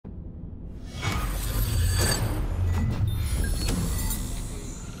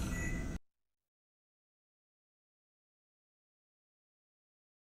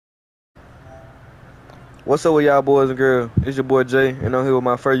What's up with y'all boys and girls? It's your boy Jay, and I'm here with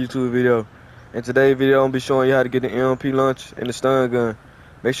my first YouTube video. In today's video, I'm gonna be showing you how to get the EMP launcher and the stun gun.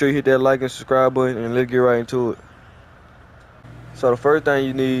 Make sure you hit that like and subscribe button, and let's get right into it. So the first thing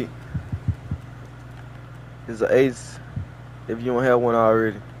you need is an ace if you don't have one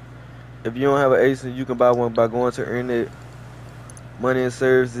already. If you don't have an ace, you can buy one by going to Internet Money and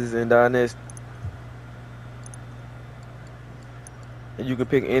Services and .net, and you can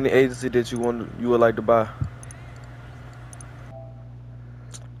pick any agency that you would like to buy.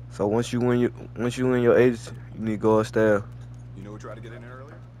 So once you win your agency, you need to go upstairs. You know who tried to get in there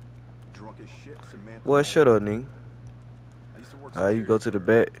earlier? Drunk as shit, Samantha. Well, shut up, nigga. I used to work Alright, you go to the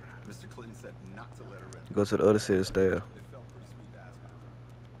back. Mr. Clinton said not to let her in. You go to the other side of the stairs. It felt pretty sweet to ask her.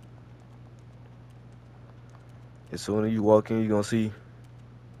 As soon as you walk in, you're gonna see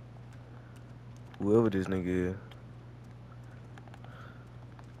whoever this nigga is.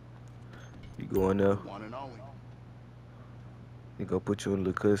 You go in there, One and only. he gonna put you in a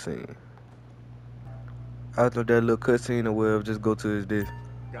little cutscene. After that little cutscene or whatever, just go to his desk.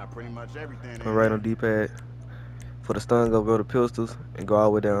 Got pretty much everything. Put right on D-pad. For the stun, go to pistols and go all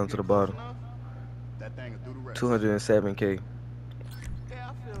the way down to the bottom. That thing will do the rest. 207K.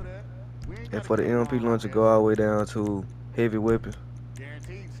 Yeah, I feel that. And for the EMP launcher, go all the way down to heavy weapons,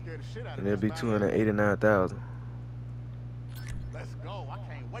 Guaranteed to scare the shit out of and it'll be this thing. 289,000. Let's go. I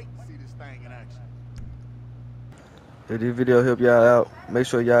can't wait to see this thing in action. If this video help y'all out, make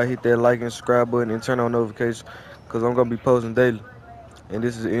sure y'all hit that like and subscribe button and turn on notifications, because I'm gonna be posting daily. And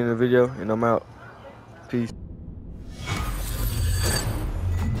this is the end of the video, and I'm out. Peace.